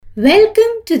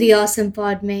Welcome to the Awesome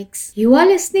Pod Mix. You are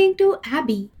listening to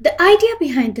Abby. The idea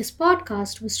behind this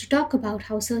podcast was to talk about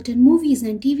how certain movies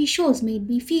and TV shows made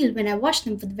me feel when I watched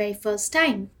them for the very first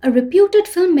time. A reputed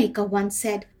filmmaker once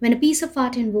said, when a piece of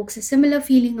art invokes a similar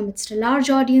feeling amidst a large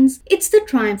audience, it's the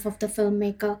triumph of the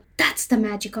filmmaker. That's the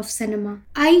magic of cinema.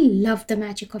 I love the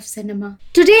magic of cinema.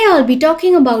 Today I'll be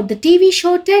talking about the TV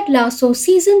show Ted Lasso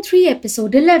Season 3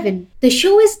 Episode 11. The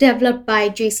show is developed by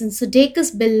Jason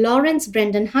Sudeikis, Bill Lawrence,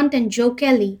 Brendan Hunt and Joe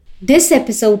Kelly. This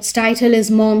episode's title is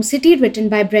Mom City, written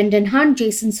by Brendan Hunt,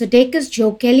 Jason Sudeikis,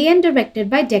 Joe Kelly and directed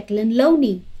by Declan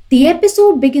Lowney. The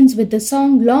episode begins with the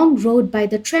song Long Road by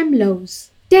the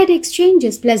Tremlows. Ted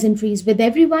exchanges pleasantries with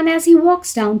everyone as he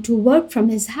walks down to work from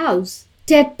his house.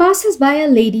 Ted passes by a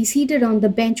lady seated on the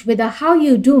bench with a "How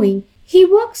you doing?" He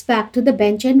walks back to the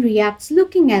bench and reacts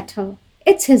looking at her.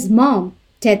 It's his mom.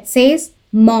 Ted says,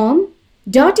 "Mom?"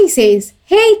 Dottie says,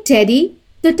 "Hey, Teddy."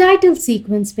 The title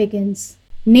sequence begins.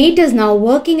 Nate is now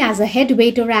working as a head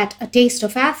waiter at A Taste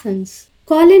of Athens.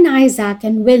 Colin, Isaac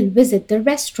and Will visit the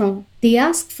restaurant. They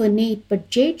ask for Nate but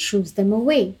Jade shoos them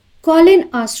away. Colin,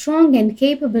 a strong and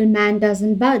capable man,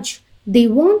 doesn't budge. They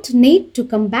want Nate to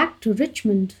come back to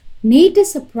Richmond. Nate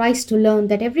is surprised to learn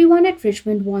that everyone at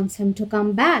Richmond wants him to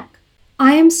come back.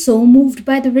 I am so moved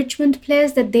by the Richmond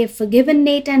players that they've forgiven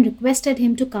Nate and requested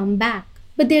him to come back.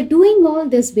 But they're doing all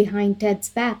this behind Ted's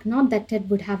back, not that Ted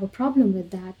would have a problem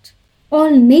with that. All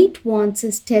Nate wants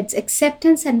is Ted's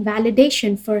acceptance and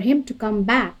validation for him to come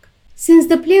back. Since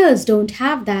the players don't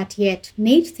have that yet,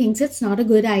 Nate thinks it's not a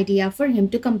good idea for him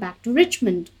to come back to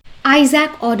Richmond.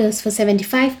 Isaac orders for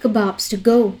 75 kebabs to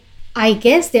go. I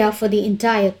guess they are for the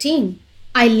entire team.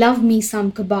 I love me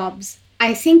some kebabs.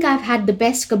 I think I've had the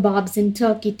best kebabs in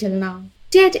Turkey till now.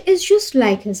 Ted is just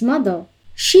like his mother.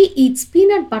 She eats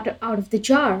peanut butter out of the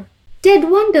jar. Ted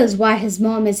wonders why his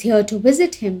mom is here to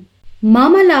visit him.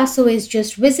 Mama Lasso is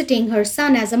just visiting her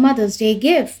son as a Mother's Day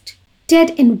gift.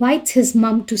 Ted invites his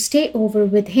mom to stay over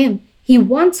with him. He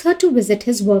wants her to visit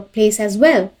his workplace as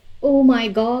well. Oh my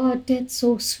God, Ted's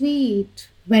so sweet.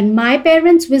 When my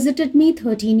parents visited me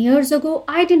 13 years ago,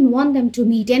 I didn't want them to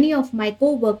meet any of my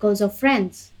co-workers or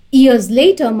friends. Years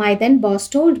later, my then boss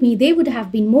told me they would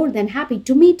have been more than happy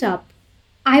to meet up.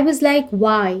 I was like,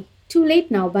 why? Too late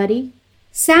now, buddy.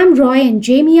 Sam, Roy and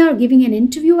Jamie are giving an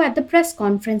interview at the press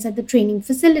conference at the training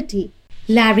facility.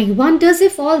 Larry wonders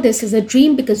if all this is a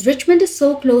dream because Richmond is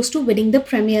so close to winning the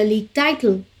Premier League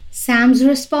title. Sam's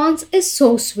response is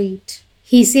so sweet.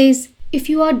 He says, "If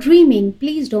you are dreaming,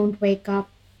 please don't wake up.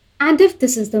 And if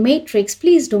this is the Matrix,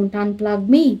 please don't unplug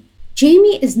me."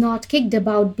 Jamie is not kicked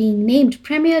about being named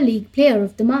Premier League Player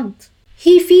of the Month.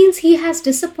 He feels he has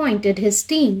disappointed his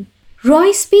team.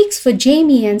 Roy speaks for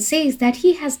Jamie and says that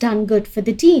he has done good for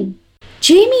the team.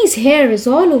 Jamie's hair is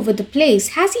all over the place.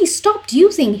 Has he stopped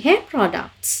using hair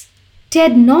products?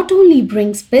 Ted not only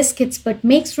brings biscuits but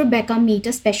makes Rebecca meet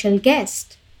a special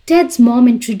guest. Ted's mom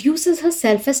introduces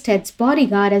herself as Ted's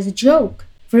bodyguard as a joke.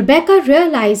 Rebecca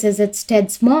realizes it's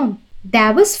Ted's mom.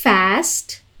 That was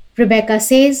fast. Rebecca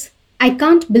says, "I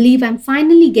can't believe I'm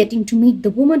finally getting to meet the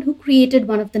woman who created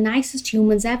one of the nicest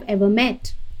humans I've ever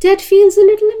met." Ted feels a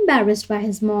little embarrassed by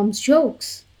his mom's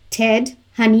jokes. "Ted,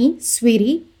 honey,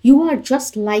 sweetie, you are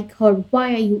just like her.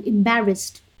 Why are you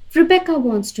embarrassed?" Rebecca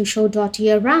wants to show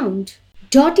Dottie around.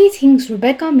 Dottie thinks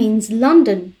Rebecca means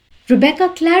London. Rebecca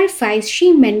clarifies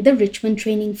she meant the Richmond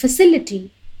training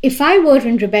facility. If I were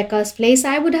in Rebecca's place,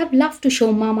 I would have loved to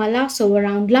show Mama Lasso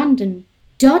around London.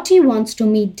 Dottie wants to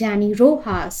meet Danny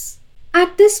Rojas.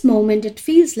 At this moment, it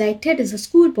feels like Ted is a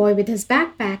schoolboy with his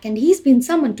backpack and he's been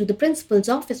summoned to the principal's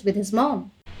office with his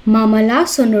mom. Mama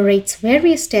Lasso narrates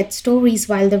various Ted stories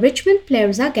while the Richmond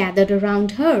players are gathered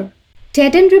around her.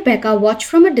 Ted and Rebecca watch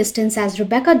from a distance as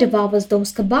Rebecca devours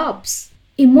those kebabs.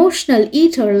 Emotional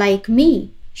eater like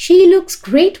me. She looks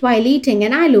great while eating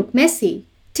and I look messy.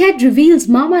 Ted reveals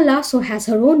Mama Lasso has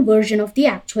her own version of the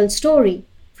actual story.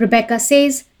 Rebecca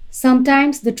says,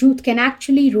 "Sometimes the truth can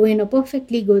actually ruin a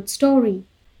perfectly good story.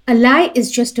 A lie is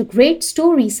just a great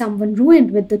story someone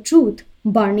ruined with the truth."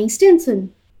 Barney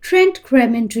Stinson. Trent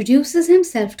Krem introduces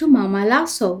himself to Mama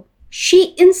Lasso.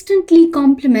 She instantly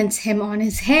compliments him on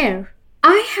his hair.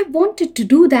 I have wanted to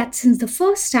do that since the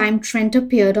first time Trent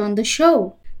appeared on the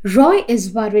show. Roy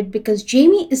is worried because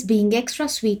Jamie is being extra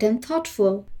sweet and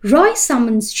thoughtful. Roy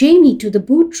summons Jamie to the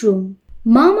boot room.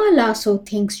 Mama Lasso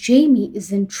thinks Jamie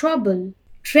is in trouble.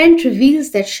 Trent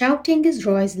reveals that shouting is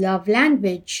Roy's love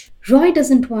language. Roy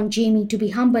doesn't want Jamie to be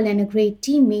humble and a great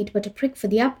teammate but a prick for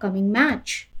the upcoming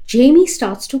match. Jamie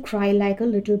starts to cry like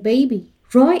a little baby.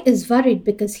 Roy is worried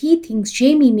because he thinks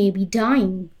Jamie may be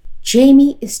dying.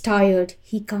 Jamie is tired.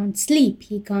 He can't sleep.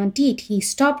 He can't eat. He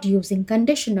stopped using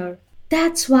conditioner.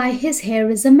 That's why his hair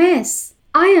is a mess.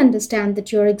 I understand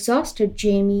that you're exhausted,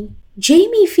 Jamie.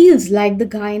 Jamie feels like the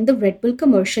guy in the Red Bull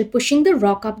commercial pushing the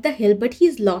rock up the hill, but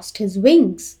he's lost his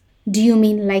wings. Do you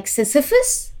mean like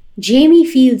Sisyphus? Jamie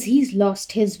feels he's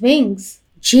lost his wings.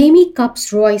 Jamie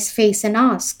cups Roy's face and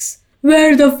asks,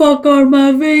 "Where the fuck are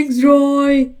my wings,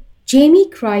 Roy?" Jamie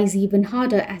cries even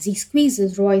harder as he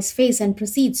squeezes Roy's face and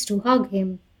proceeds to hug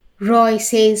him. Roy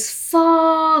says,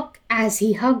 "Fuck," as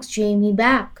he hugs Jamie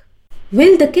back.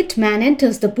 Will the kit man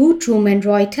enters the boot room and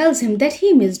Roy tells him that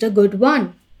he missed a good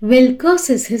one. Will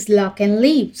curses his luck and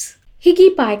leaves.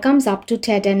 Higgy Pie comes up to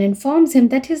Ted and informs him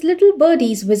that his little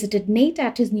birdies visited Nate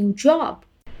at his new job.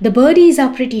 The birdies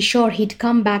are pretty sure he'd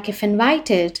come back if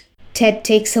invited. Ted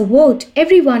takes a vote.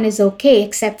 Everyone is okay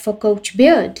except for Coach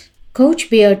Beard. Coach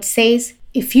Beard says,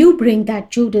 "If you bring that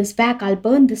Judas back, I'll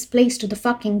burn this place to the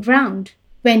fucking ground."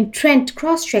 When Trent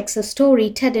cross-checks a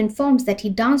story, Ted informs that he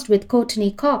danced with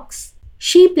Courtney Cox.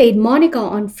 She played Monica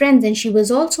on Friends and she was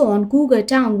also on Cougar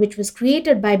Town, which was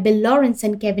created by Bill Lawrence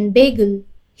and Kevin Bagel.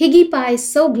 Higgy Pie is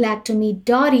so glad to meet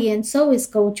Dottie and so is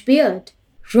Coach Beard.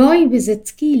 Roy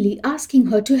visits Keely asking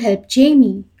her to help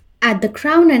Jamie. At the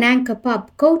Crown and Anchor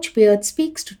pub, Coach Beard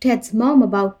speaks to Ted's mom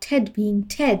about Ted being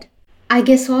Ted. I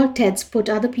guess all Teds put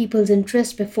other people's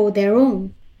interest before their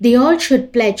own. They all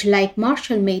should pledge like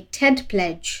Marshall made Ted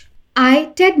pledge. I,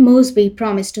 Ted Mosby,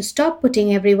 promise to stop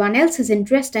putting everyone else's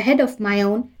interest ahead of my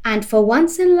own and for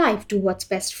once in life do what's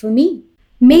best for me.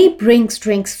 May brings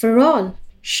drinks for all.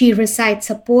 She recites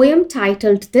a poem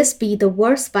titled This Be the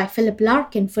Verse by Philip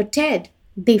Larkin for Ted.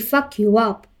 They fuck you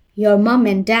up, your mum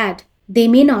and dad. They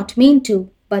may not mean to,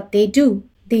 but they do.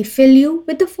 They fill you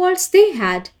with the faults they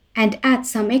had and add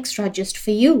some extra just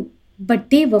for you. But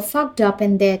they were fucked up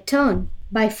in their turn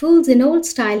by fools in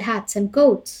old-style hats and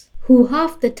coats, who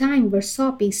half the time were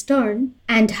soppy stern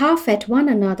and half at one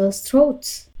another's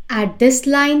throats. At this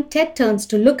line, Ted turns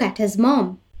to look at his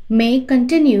mom. May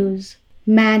continues,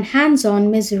 "Man hands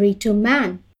on misery to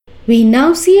man." We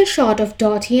now see a shot of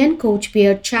Dottie and Coach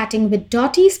Beard chatting with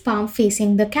Dottie's palm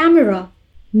facing the camera.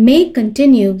 May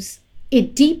continues,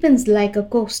 "It deepens like a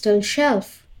coastal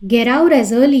shelf. Get out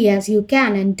as early as you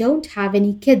can and don't have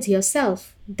any kids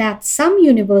yourself. That's some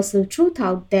universal truth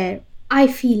out there. I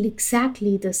feel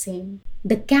exactly the same."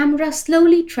 The camera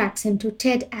slowly tracks into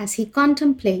Ted as he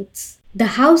contemplates.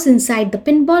 The house inside the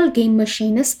pinball game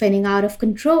machine is spinning out of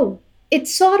control. It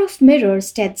sort of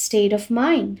mirrors Ted's state of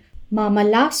mind. Mama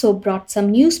Lasso brought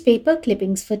some newspaper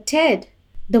clippings for Ted.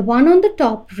 The one on the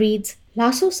top reads,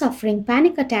 "Lasso suffering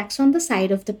panic attacks on the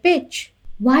side of the pitch."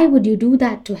 Why would you do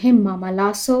that to him, Mama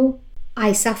Lasso?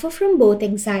 I suffer from both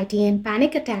anxiety and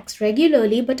panic attacks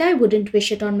regularly, but I wouldn't wish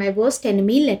it on my worst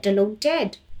enemy, let alone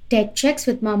Ted. Ted checks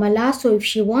with Mama Lasso if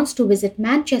she wants to visit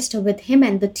Manchester with him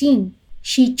and the team.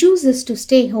 She chooses to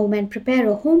stay home and prepare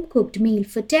a home-cooked meal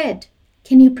for Ted.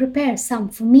 "Can you prepare some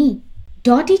for me?"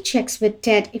 Dottie checks with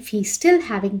Ted if he's still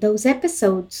having those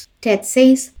episodes. Ted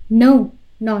says, "No,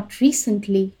 not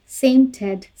recently." Same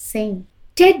Ted, same.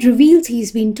 Ted reveals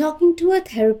he's been talking to a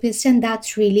therapist and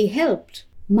that's really helped.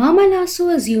 Mama Lasso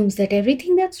assumes that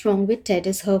everything that's wrong with Ted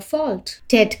is her fault.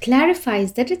 Ted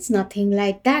clarifies that it's nothing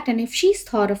like that and if she's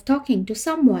thought of talking to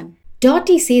someone.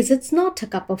 Dottie says it's not a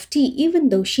cup of tea even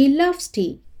though she loves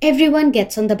tea. Everyone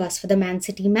gets on the bus for the Man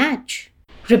City match.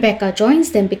 Rebecca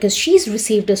joins them because she's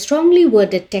received a strongly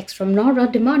worded text from Nora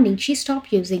demanding she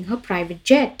stop using her private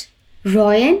jet.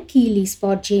 Roy and Keely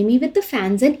spot Jamie with the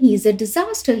fans and he's a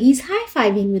disaster. He's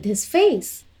high-fiving with his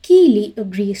face. Keely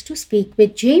agrees to speak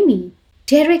with Jamie.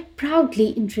 Derek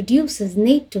proudly introduces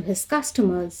Nate to his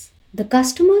customers. The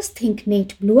customers think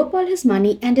Nate blew up all his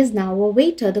money and is now a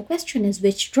waiter. The question is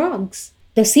which drugs?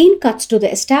 The scene cuts to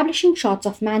the establishing shots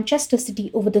of Manchester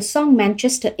City over the song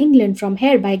Manchester, England from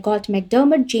Hair by Galt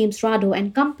McDermott, James Rado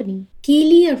and company.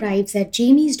 Keely arrives at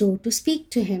Jamie's door to speak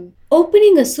to him.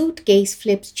 Opening a suitcase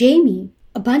flips Jamie.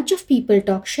 A bunch of people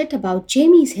talk shit about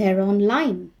Jamie's hair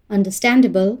online.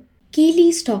 Understandable.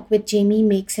 Keely's talk with Jamie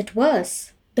makes it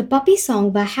worse. The Puppy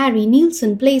song by Harry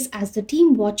Nilsson plays as the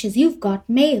team watches You've Got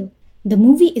Mail. The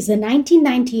movie is a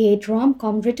 1998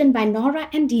 rom-com written by Nora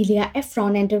and Delia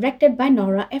Ephron and directed by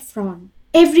Nora Ephron.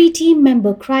 Every team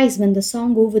member cries when the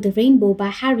song Over the Rainbow by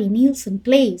Harry Nilsson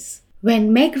plays.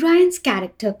 When Meg Ryan's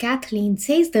character Kathleen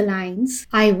says the lines,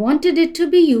 "I wanted it to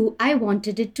be you, I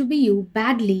wanted it to be you,"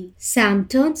 badly, Sam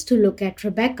turns to look at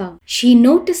Rebecca. She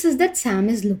notices that Sam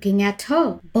is looking at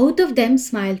her. Both of them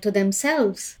smile to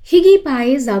themselves. Higgy Pie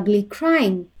is ugly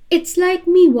crying. It's like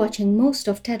me watching most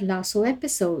of Ted Lasso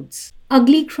episodes.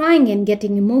 Ugly crying and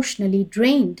getting emotionally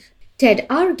drained. Ted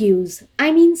argues,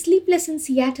 Sleepless in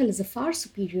Seattle is a far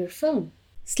superior film.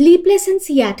 Sleepless in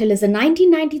Seattle is a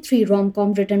 1993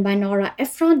 rom-com written by Nora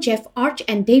Ephron, Jeff Arch,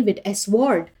 and David S.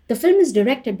 Ward. The film is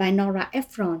directed by Nora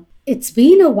Ephron. It's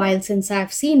been a while since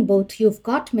I've seen both You've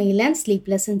Got Mail and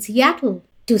Sleepless in Seattle.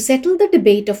 To settle the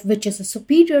debate of which is a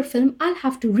superior film, I'll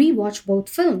have to rewatch both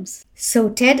films. So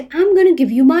Ted, I'm gonna give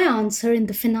you my answer in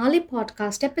the finale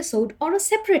podcast episode or a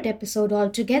separate episode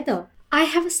altogether. I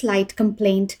have a slight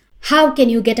complaint. How can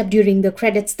you get up during the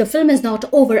credits? The film is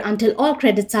not over until all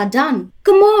credits are done.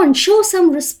 Come on, show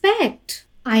some respect.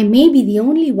 I may be the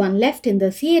only one left in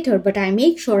the theater, but I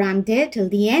make sure I'm there till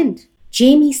the end.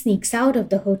 Jamie sneaks out of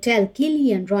the hotel.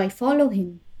 Keely and Roy follow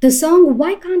him. The song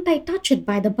Why Can't I Touch It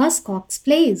by the Buzzcocks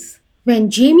plays. When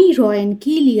Jamie, Roy and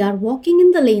Keely are walking in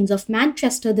the lanes of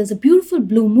Manchester, there's a beautiful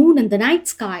blue moon in the night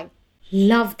sky.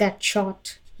 Love that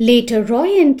shot. Later,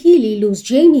 Roy and Keely lose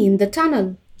Jamie in the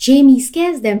tunnel. Jamie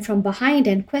scares them from behind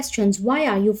and questions, why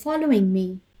are you following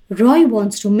me? Roy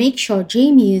wants to make sure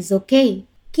Jamie is okay.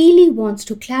 Keely wants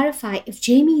to clarify if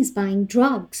Jamie is buying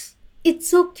drugs. It's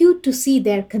so cute to see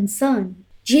their concern.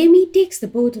 Jamie takes the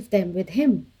both of them with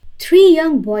him. 3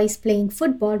 young boys playing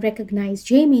football recognize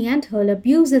Jamie and hurl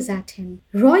abuses at him.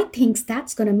 Roy thinks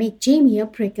that's gonna make Jamie a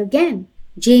prick again.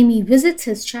 Jamie visits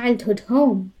his childhood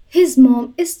home. His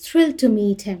mom is thrilled to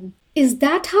meet him. Is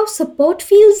that how support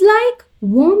feels like?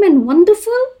 Warm and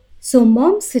wonderful? So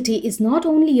Mom City is not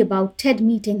only about Ted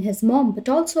meeting his mom, but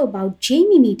also about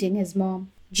Jamie meeting his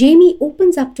mom. Jamie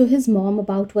opens up to his mom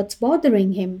about what's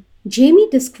bothering him. Jamie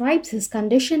describes his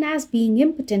condition as being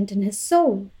impotent in his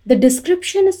soul. The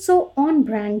description is so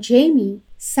on-brand Jamie.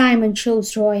 Simon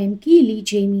shows Roy and Keely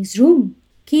Jamie's room.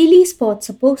 Keely spots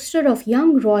a poster of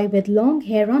young Roy with long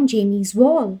hair on Jamie's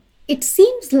wall. It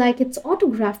seems like it's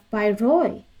autographed by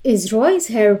Roy. Is Roy's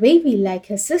hair wavy like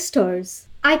his sister's?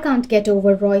 I can't get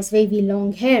over Roy's wavy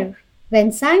long hair.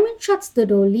 When Simon shuts the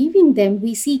door leaving them,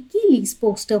 we see Keely's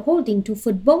poster holding 2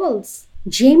 footballs.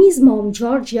 Jamie's mom,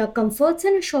 Georgia, comforts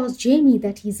and assures Jamie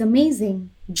that he's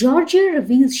amazing. Georgia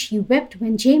reveals she wept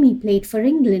when Jamie played for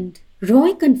England.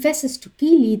 Roy confesses to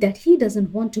Keely that he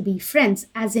doesn't want to be friends,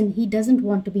 as in he doesn't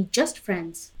want to be just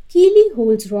friends. Keely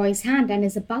holds Roy's hand and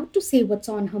is about to say what's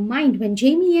on her mind when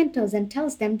Jamie enters and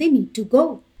tells them they need to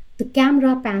go. The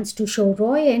camera pans to show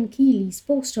Roy and Keely's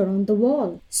poster on the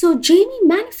wall. So Jamie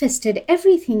manifested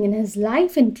everything in his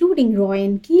life, including Roy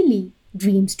and Keely.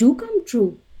 Dreams do come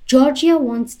true. Georgia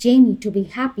wants Jamie to be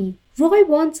happy. Roy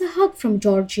wants a hug from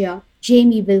Georgia.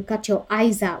 Jamie will cut your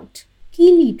eyes out.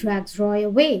 Keely drags Roy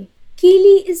away.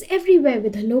 Keely is everywhere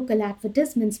with her local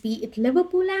advertisements, be it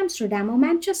Liverpool, Amsterdam or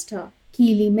Manchester.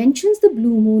 Keely mentions the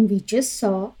blue moon we just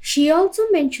saw. She also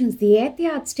mentions the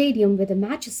Etihad Stadium where the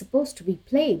match is supposed to be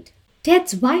played.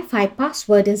 Ted's Wi-Fi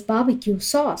password is barbecue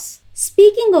sauce.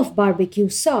 Speaking of barbecue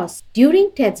sauce,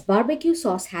 during Ted's barbecue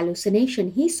sauce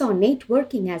hallucination, he saw Nate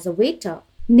working as a waiter.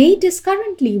 Nate is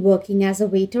currently working as a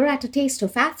waiter at a Taste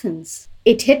of Athens.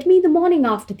 It hit me the morning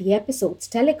after the episode's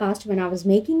telecast when I was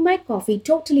making my coffee,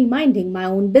 totally minding my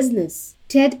own business.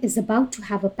 Ted is about to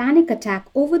have a panic attack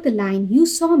over the line, "You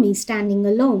saw me standing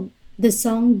alone." The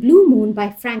song Blue Moon by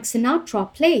Frank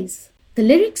Sinatra plays. The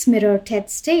lyrics mirror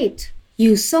Ted's state.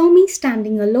 "You saw me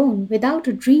standing alone, without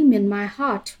a dream in my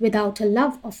heart, without a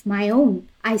love of my own.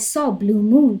 I saw blue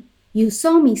moon. You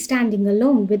saw me standing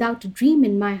alone, without a dream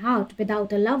in my heart,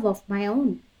 without a love of my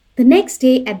own." The next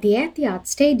day at the Etihad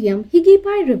Stadium, Higgy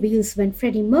Pie reveals when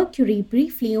Freddie Mercury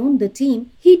briefly owned the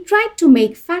team, he tried to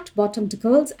make Fat-Bottomed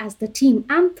Girls as the team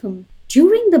anthem.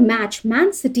 During the match,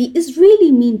 Man City is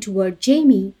really mean toward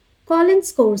Jamie. Colin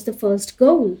scores the first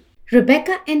goal.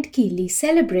 Rebecca and Keely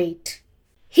celebrate.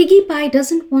 Higgy Pie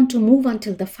doesn't want to move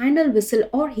until the final whistle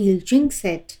or he'll jinx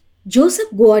it.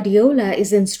 Joseph Guardiola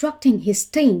is instructing his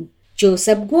team.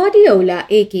 Joseph Guardiola,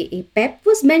 aka Pep,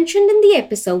 was mentioned in the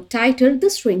episode titled The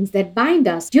Strings That Bind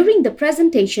Us during the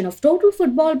presentation of Total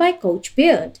Football by Coach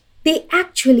Beard. They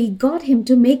actually got him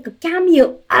to make a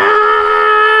cameo.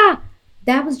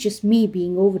 That was just me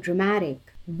being overdramatic.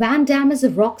 Van Damme is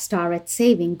a rock star at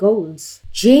saving goals.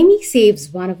 Jamie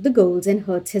saves one of the goals and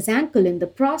hurts his ankle in the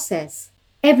process.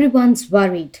 Everyone's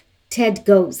worried. Ted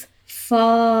goes,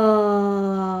 "Fudge."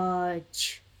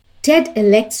 Ted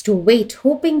elects to wait,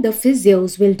 hoping the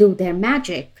physios will do their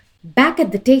magic. Back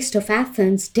at the Taste of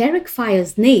Athens, Derek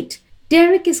fires Nate.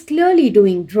 Derek is clearly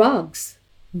doing drugs.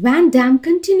 Van Damme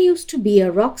continues to be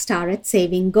a rock star at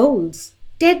saving goals.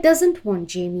 Ted doesn't want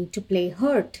Jamie to play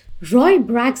hurt. Roy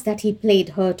brags that he played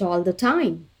hurt all the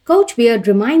time. Coach Beard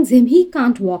reminds him he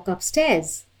can't walk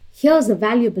upstairs. Here's a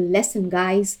valuable lesson,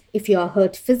 guys. If you're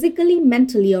hurt physically,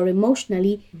 mentally, or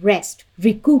emotionally, rest,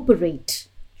 recuperate.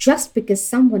 Just because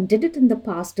someone did it in the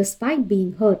past despite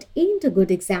being hurt ain't a good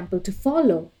example to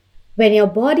follow. When your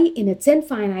body in its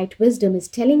infinite wisdom is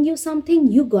telling you something,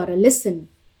 you gotta listen.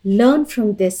 Learn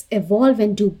from this, evolve,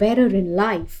 and do better in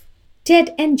life.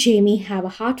 Ted and Jamie have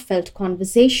a heartfelt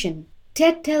conversation.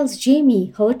 Ted tells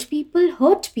Jamie, hurt people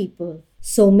hurt people.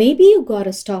 So maybe you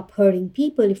gotta stop hurting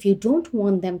people if you don't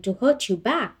want them to hurt you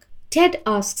back. Ted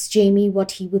asks Jamie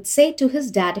what he would say to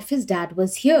his dad if his dad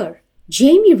was here.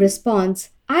 Jamie responds,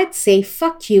 I'd say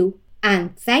fuck you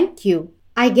and thank you.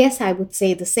 I guess I would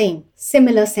say the same.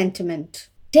 Similar sentiment.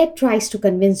 Ted tries to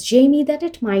convince Jamie that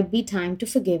it might be time to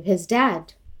forgive his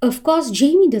dad. Of course,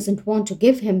 Jamie doesn't want to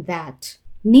give him that.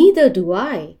 Neither do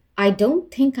I. I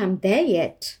don't think I'm there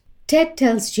yet. Ted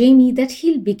tells Jamie that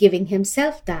he'll be giving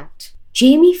himself that.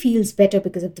 Jamie feels better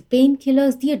because of the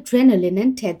painkillers, the adrenaline,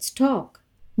 and Ted's talk.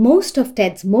 Most of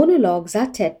Ted's monologues are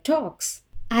TED Talks.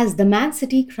 As the Man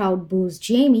City crowd boos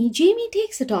Jamie, Jamie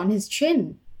takes it on his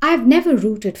chin. I've never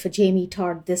rooted for Jamie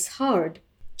Tart this hard.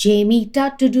 Jamie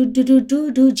Tart do do do do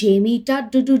do do, Jamie Tart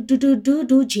do do do do do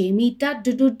do, Jamie Tart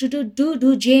do do do do do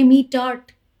do, Jamie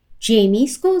Tart. Jamie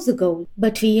scores a goal,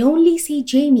 but we only see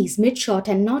Jamie's mid-shot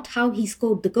and not how he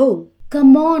scored the goal.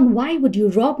 Come on, why would you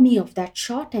rob me of that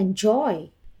shot and joy?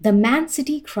 The Man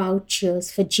City crowd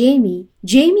cheers for Jamie.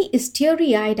 Jamie is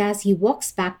teary-eyed as he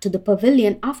walks back to the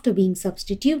pavilion after being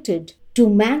substituted. Two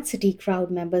Man City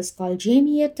crowd members call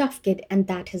Jamie a tough kid and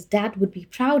that his dad would be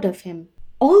proud of him.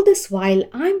 All this while,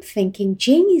 I'm thinking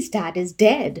Jamie's dad is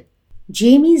dead.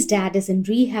 Jamie's dad is in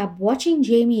rehab watching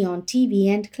Jamie on TV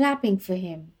and clapping for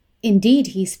him. Indeed,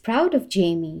 he's proud of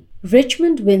Jamie.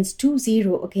 Richmond wins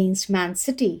 2-0 against Man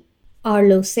City.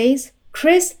 Arlo says,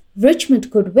 Chris,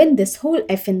 Richmond could win this whole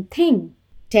effing thing.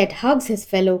 Ted hugs his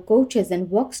fellow coaches and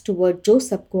walks toward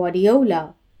Josep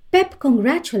Guardiola. Pep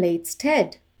congratulates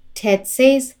Ted. Ted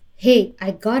says, Hey,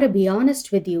 I gotta be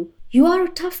honest with you. You are a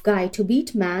tough guy to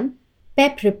beat, man.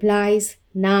 Pep replies,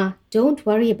 Nah, don't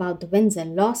worry about the wins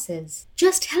and losses.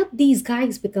 Just help these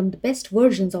guys become the best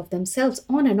versions of themselves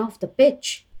on and off the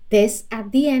pitch. This,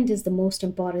 at the end, is the most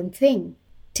important thing.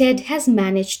 Ted has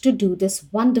managed to do this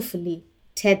wonderfully.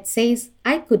 Ted says,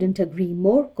 I couldn't agree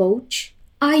more, coach.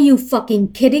 Are you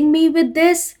fucking kidding me with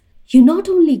this? You not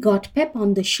only got Pep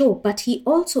on the show, but he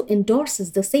also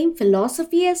endorses the same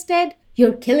philosophy as Ted?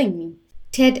 You're killing me.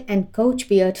 Ted and Coach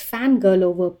Beard fangirl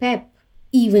over Pep.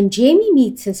 Even Jamie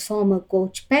meets his former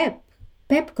coach Pep.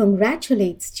 Pep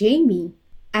congratulates Jamie.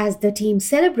 As the team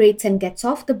celebrates and gets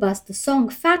off the bus, the song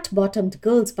Fat Bottomed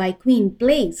Girls by Queen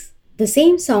plays. The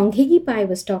same song Higgy Pie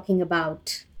was talking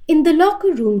about. In the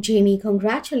locker room, Jamie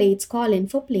congratulates Colin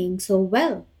for playing so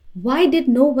well. Why did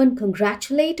no one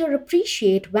congratulate or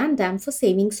appreciate Van Damme for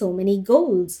saving so many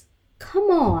goals?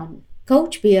 Come on.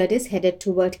 Coach Beard is headed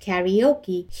toward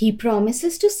karaoke. He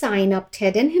promises to sign up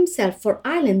Ted and himself for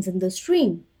Islands in the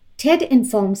Stream. Ted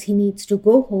informs he needs to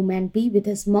go home and be with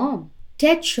his mom.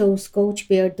 Ted shows Coach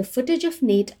Beard the footage of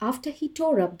Nate after he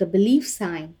tore up the Believe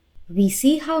sign. We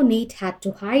see how Nate had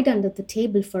to hide under the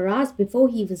table for hours before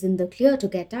he was in the clear to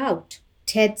get out.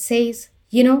 Ted says,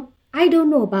 I don't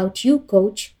know about you,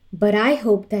 Coach, but I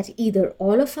hope that either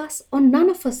all of us or none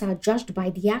of us are judged by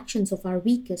the actions of our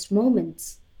weakest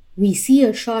moments. We see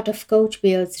a shot of Coach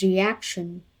Beard's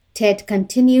reaction. Ted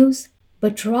continues,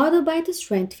 but rather by the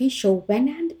strength we show when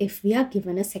and if we are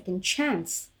given a second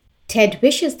chance. Ted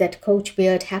wishes that Coach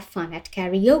Beard have fun at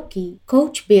karaoke.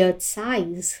 Coach Beard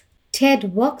sighs.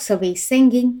 Ted walks away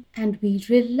singing, and we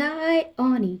rely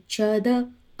on each other.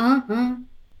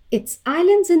 It's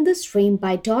Islands in the Stream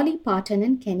by Dolly Parton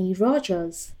and Kenny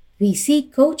Rogers. We see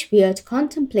Coach Beard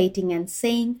contemplating and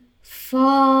saying,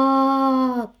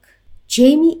 Fuck.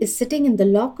 Jamie is sitting in the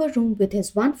locker room with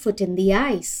his one foot in the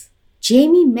ice.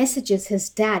 Jamie messages his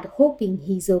dad hoping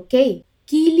he's okay.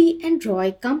 Keely and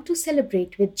Roy come to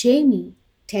celebrate with Jamie.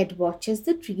 Ted watches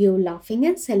the trio laughing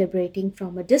and celebrating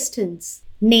from a distance.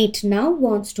 Nate now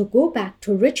wants to go back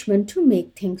to Richmond to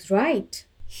make things right.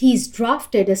 He's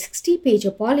drafted a 60-page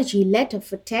apology letter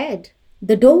for Ted.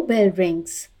 The doorbell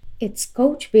rings. It's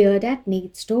Coach Beard at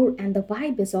Nate's door and the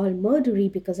vibe is all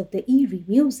murdery because of the eerie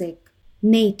music.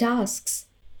 Nate asks,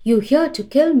 You here to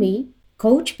kill me?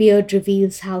 Coach Beard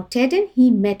reveals how Ted and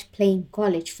he met playing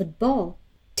college football.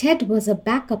 Ted was a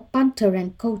backup punter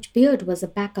and Coach Beard was a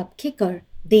backup kicker.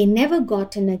 They never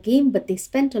got in a game, but they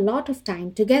spent a lot of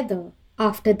time together.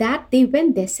 After that, they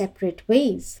went their separate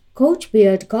ways. Coach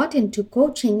Beard got into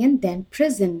coaching and then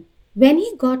prison. When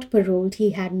he got paroled,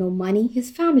 he had no money. His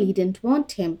family didn't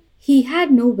want him. He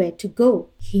had nowhere to go.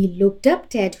 He looked up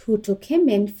Ted, who took him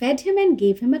in, fed him, and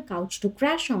gave him a couch to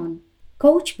crash on.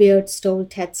 Coach Beard stole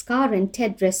Ted's car and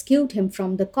Ted rescued him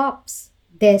from the cops.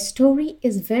 Their story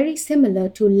is very similar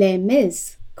to Les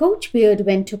Mis. Coach Beard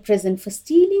went to prison for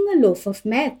stealing a loaf of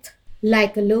meth,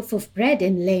 like a loaf of bread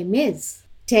in Les Mis.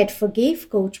 Ted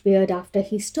forgave Coach Beard after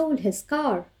he stole his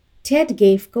car. Ted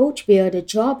gave Coach Beard a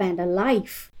job and a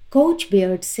life. Coach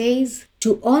Beard says,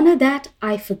 "To honor that,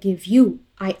 I forgive you.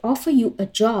 I offer you a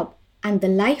job, and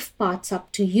the life part's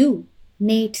up to you."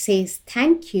 Nate says,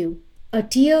 "Thank you." A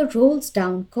tear rolls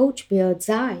down Coach Beard's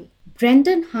eye.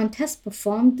 Brendan Hunt has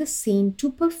performed the scene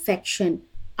to perfection.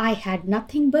 "I had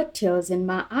nothing but tears in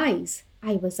my eyes.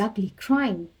 I was ugly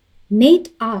crying."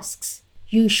 Nate asks,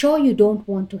 "You sure you don't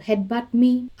want to headbutt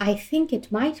me? I think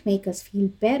it might make us feel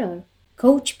better."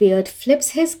 Coach Beard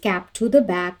flips his cap to the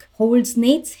back, holds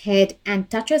Nate's head, and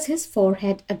touches his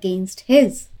forehead against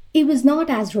his. It was not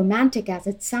as romantic as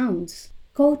it sounds.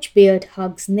 Coach Beard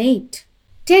hugs Nate.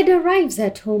 Ted arrives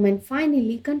at home and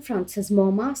finally confronts his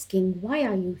mom, asking, "Why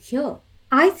are you here?"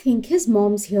 I think his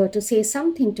mom's here to say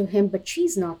something to him, but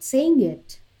she's not saying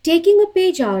it. Taking a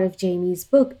page out of Jamie's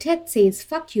book, Ted says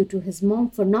fuck you to his mom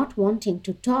for not wanting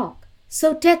to talk.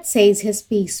 So Ted says his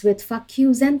piece with fuck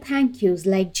yous and thank yous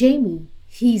like Jamie.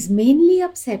 He's mainly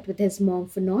upset with his mom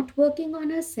for not working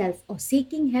on herself or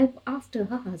seeking help after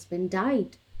her husband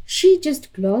died. She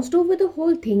just glossed over the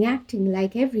whole thing, acting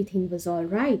like everything was all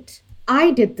right.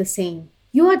 "I did the same.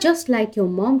 You are just like your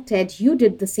mom, Ted. You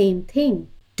did the same thing."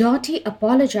 Dottie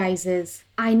apologizes.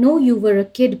 "I know you were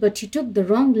a kid, but you took the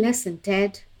wrong lesson,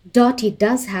 Ted." Dottie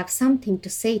does have something to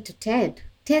say to Ted.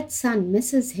 Ted's son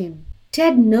misses him.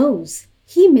 Ted knows.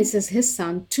 He misses his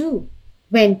son too.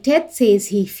 When Ted says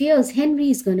he fears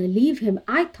Henry's gonna leave him,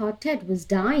 I thought Ted was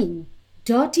dying.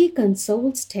 Dottie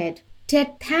consoles Ted.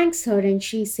 Ted thanks her and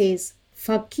she says,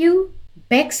 "Fuck you."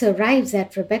 Bex arrives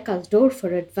at Rebecca's door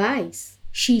for advice.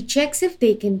 She checks if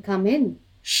they can come in.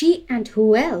 She and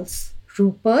who else?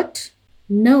 Rupert?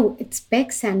 No, it's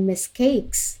Bex and Miss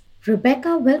Cakes.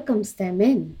 Rebecca welcomes them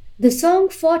in. The song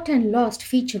Fought and Lost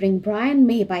featuring Brian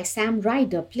May by Sam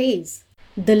Ryder plays.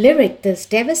 The lyric "This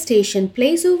devastation"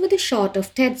 plays over the shot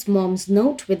of Ted's mom's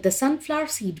note with the sunflower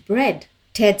seed bread.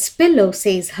 Ted's pillow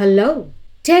says hello.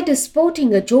 Ted is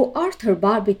sporting a Joe Arthur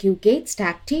barbecue gate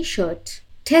stack t-shirt.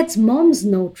 Ted's mom's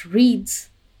note reads,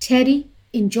 "Teddy,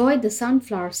 enjoy the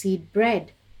sunflower seed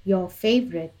bread. Your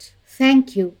favorite.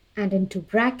 Thank you," and into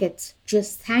brackets,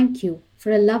 "just thank you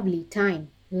for a lovely time.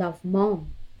 Love,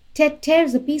 Mom." Ted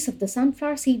tears a piece of the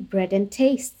sunflower seed bread and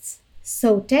tastes.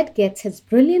 So Ted gets his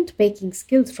brilliant baking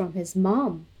skills from his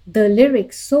mom. The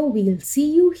lyric "So we'll see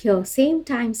you here same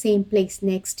time, same place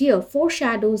next year"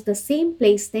 foreshadows the same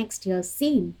place next year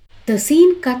scene. The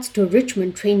scene cuts to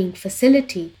Richmond training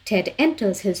facility. Ted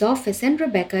enters his office and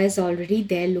Rebecca is already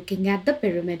there looking at the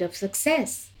pyramid of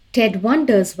success. Ted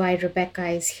wonders why Rebecca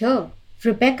is here.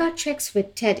 Rebecca checks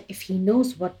with Ted if he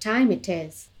knows what time it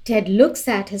is. Ted looks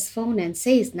at his phone and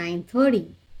says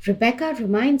 9:30. Rebecca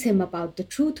reminds him about the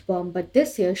truth bomb, but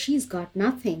this year she's got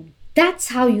nothing. That's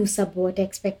how you subvert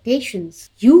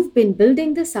expectations. You've been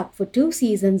building this up for 2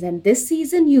 seasons and this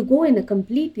season you go in a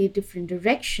completely different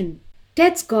direction.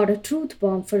 Ted's got a truth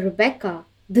bomb for Rebecca.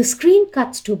 The screen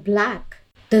cuts to black.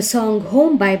 The song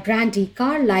 "Home" by Brandi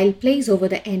Carlile plays over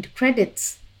the end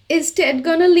credits. Is Ted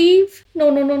gonna leave? No,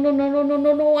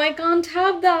 I can't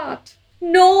have that.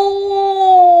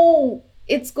 No!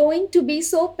 It's going to be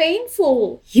so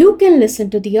painful. You can listen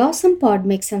to the awesome pod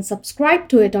mix and subscribe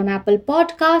to it on Apple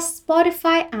Podcasts,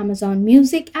 Spotify, Amazon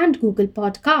Music, and Google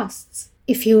Podcasts.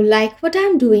 If you like what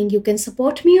I'm doing, you can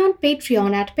support me on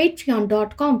Patreon at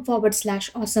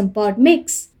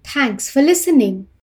patreon.com/awesomepodmix. Thanks for listening.